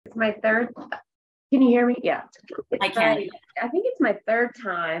my third. Can you hear me? Yeah. I can. I think it's my third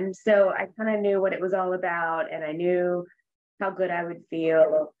time. So I kind of knew what it was all about, and I knew how good I would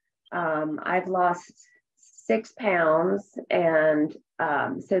feel. I've lost 6 pounds, and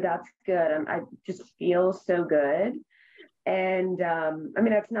so that's good. I just feel so good. And I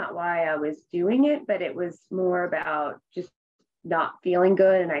mean, that's not why I was doing it, but it was more about just not feeling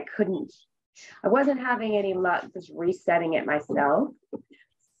good, and I wasn't having any luck just resetting it myself.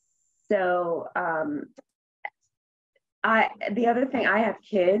 So the other thing, I have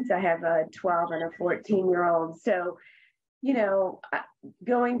kids. I have a 12 and a 14-year-old. So,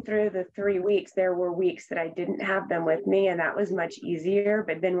 going through the 3 weeks, there were weeks that I didn't have them with me, and that was much easier.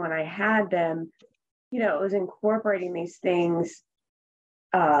 But then when I had them, it was incorporating these things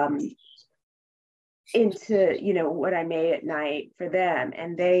into, what I made at night for them.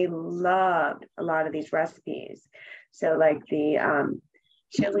 And they loved a lot of these recipes. So like the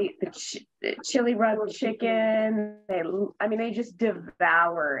chili rub chicken, they just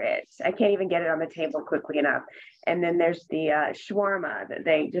devour it. I can't even get it on the table quickly enough. And then there's the shawarma that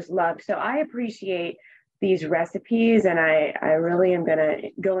they just love. So I appreciate these recipes, and I really am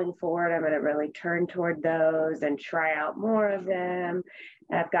going forward, I'm gonna really turn toward those and try out more of them.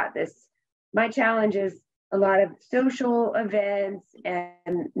 And I've got my challenge is a lot of social events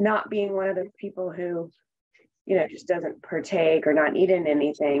and not being one of those people who just doesn't partake or not eating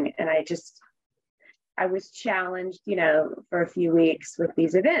anything. And I was challenged, for a few weeks with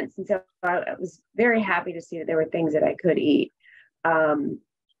these events. And so I was very happy to see that there were things that I could eat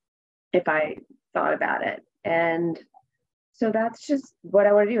if I thought about it. And so that's just what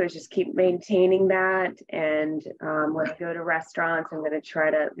I want to do, is just keep maintaining that. And when I go to restaurants, I'm going to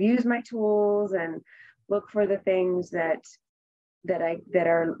try to use my tools and look for the things that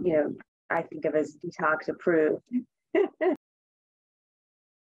are, I think of as detox approved.